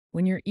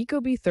When your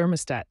Ecobee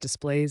thermostat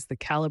displays the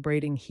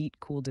Calibrating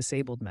Heat Cool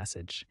Disabled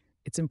message,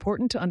 it's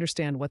important to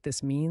understand what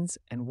this means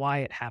and why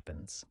it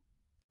happens.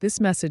 This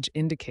message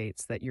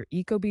indicates that your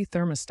Ecobee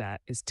thermostat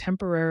is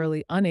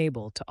temporarily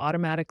unable to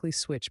automatically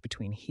switch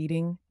between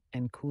heating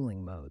and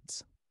cooling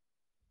modes.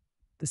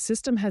 The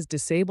system has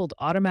disabled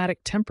automatic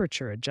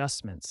temperature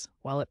adjustments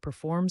while it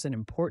performs an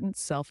important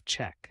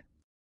self-check.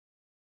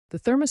 The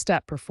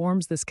thermostat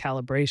performs this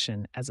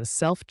calibration as a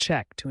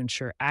self-check to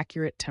ensure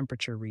accurate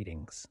temperature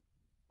readings.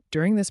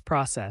 During this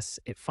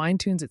process, it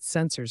fine-tunes its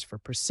sensors for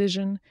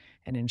precision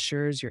and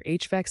ensures your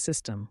HVAC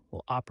system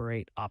will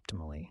operate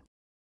optimally.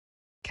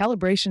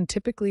 Calibration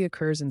typically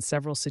occurs in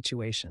several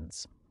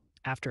situations: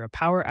 after a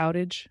power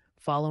outage,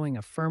 following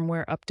a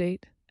firmware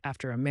update,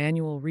 after a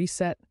manual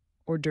reset,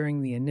 or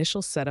during the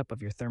initial setup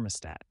of your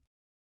thermostat.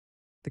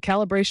 The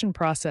calibration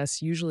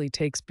process usually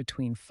takes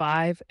between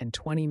 5 and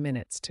 20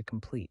 minutes to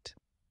complete.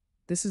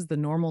 This is the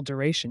normal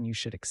duration you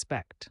should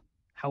expect.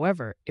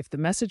 However, if the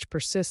message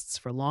persists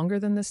for longer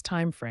than this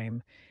time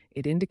frame,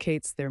 it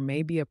indicates there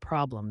may be a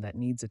problem that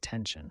needs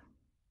attention.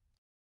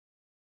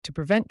 To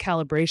prevent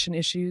calibration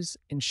issues,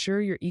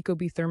 ensure your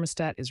Ecobee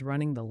thermostat is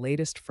running the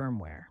latest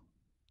firmware.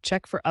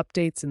 Check for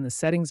updates in the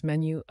settings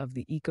menu of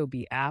the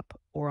Ecobee app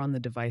or on the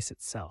device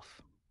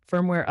itself.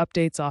 Firmware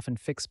updates often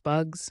fix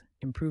bugs,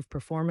 improve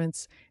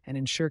performance, and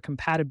ensure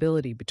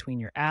compatibility between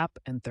your app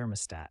and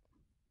thermostat.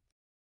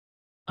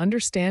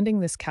 Understanding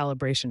this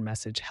calibration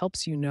message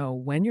helps you know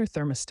when your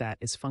thermostat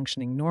is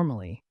functioning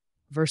normally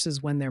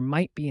versus when there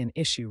might be an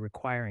issue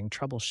requiring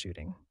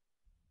troubleshooting.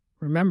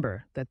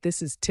 Remember that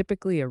this is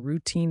typically a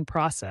routine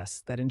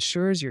process that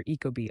ensures your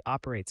Ecobee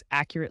operates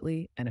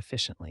accurately and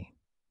efficiently.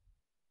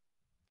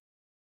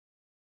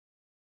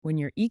 When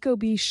your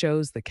Ecobee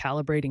shows the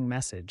calibrating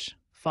message,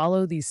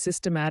 follow these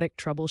systematic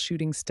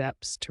troubleshooting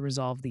steps to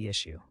resolve the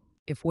issue.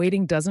 If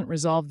waiting doesn't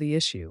resolve the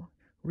issue,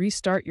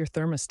 restart your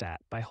thermostat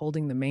by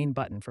holding the main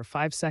button for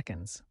 5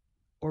 seconds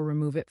or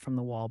remove it from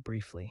the wall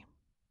briefly.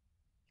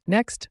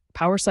 Next,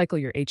 power cycle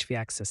your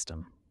HVAC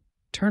system.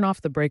 Turn off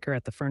the breaker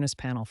at the furnace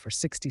panel for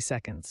 60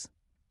 seconds,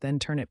 then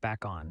turn it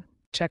back on.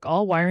 Check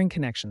all wiring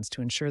connections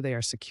to ensure they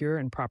are secure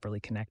and properly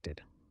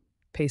connected.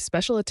 Pay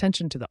special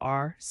attention to the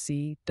R,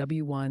 C,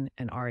 W1,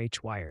 and RH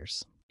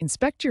wires.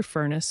 Inspect your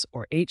furnace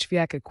or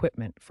HVAC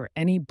equipment for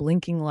any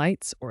blinking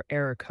lights or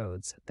error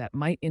codes that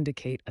might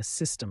indicate a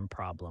system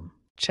problem.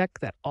 Check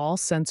that all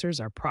sensors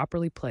are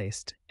properly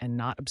placed and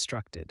not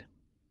obstructed.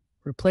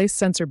 Replace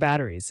sensor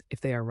batteries if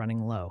they are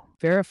running low.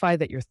 Verify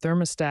that your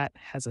thermostat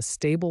has a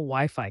stable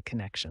Wi-Fi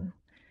connection,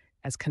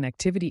 as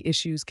connectivity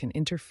issues can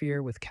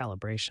interfere with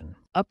calibration.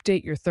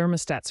 Update your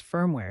thermostat's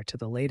firmware to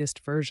the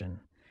latest version,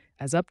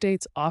 as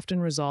updates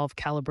often resolve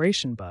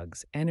calibration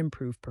bugs and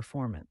improve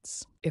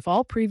performance. If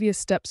all previous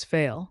steps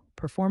fail,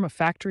 perform a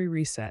factory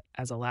reset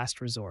as a last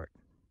resort.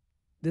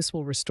 This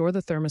will restore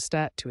the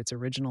thermostat to its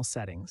original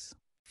settings.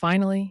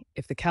 Finally,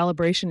 if the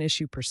calibration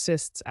issue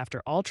persists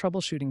after all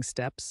troubleshooting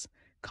steps,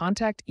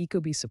 contact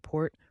Ecobee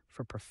support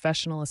for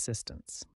professional assistance.